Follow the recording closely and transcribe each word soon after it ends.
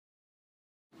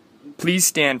Please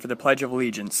stand for the Pledge of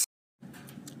Allegiance.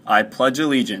 I pledge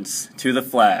allegiance to the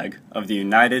flag of the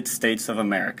United States of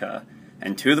America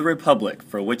and to the republic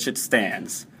for which it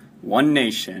stands, one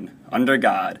nation, under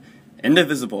God,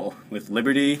 indivisible, with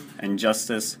liberty and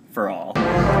justice for all.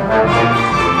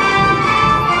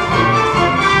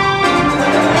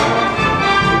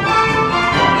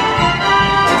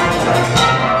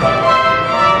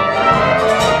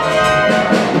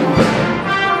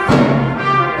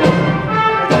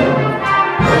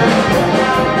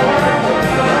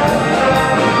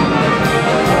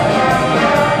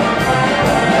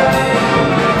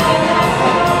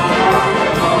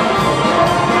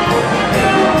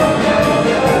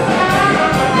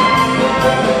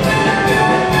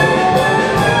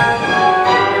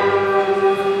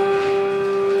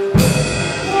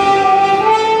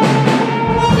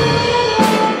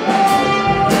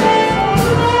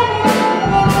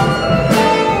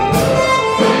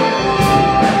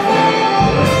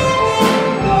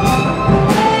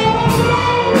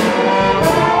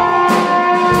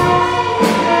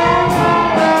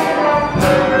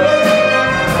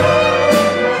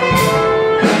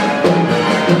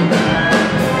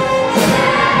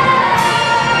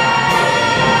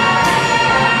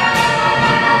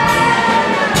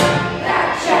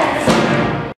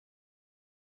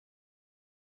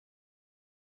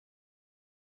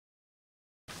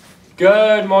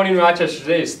 Good morning, Rochester.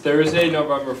 Today is Thursday,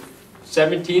 November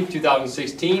 17th,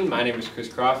 2016. My name is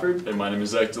Chris Crawford. And my name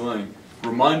is Zach DeLange.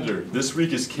 Reminder, this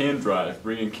week is Can Drive.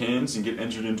 Bring in cans and get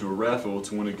entered into a raffle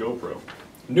to win a GoPro.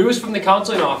 News from the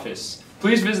counseling office.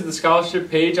 Please visit the scholarship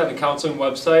page on the counseling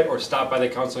website or stop by the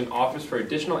counseling office for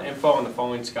additional info on the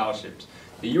following scholarships.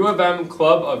 The U of M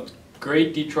Club of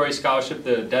Great Detroit Scholarship,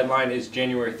 the deadline is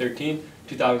January 13th,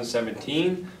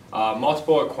 2017.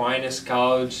 Multiple Aquinas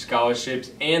College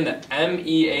scholarships and the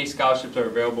MEA scholarships are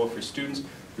available for students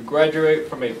who graduate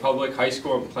from a public high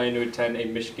school and plan to attend a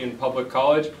Michigan public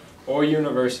college or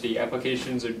university.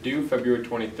 Applications are due February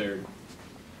 23rd.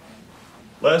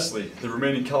 Lastly, the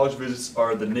remaining college visits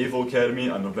are at the Naval Academy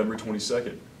on November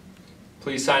 22nd.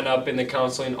 Please sign up in the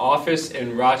counseling office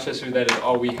in Rochester. That is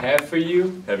all we have for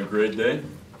you. Have a great day.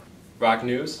 Rock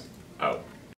News, out.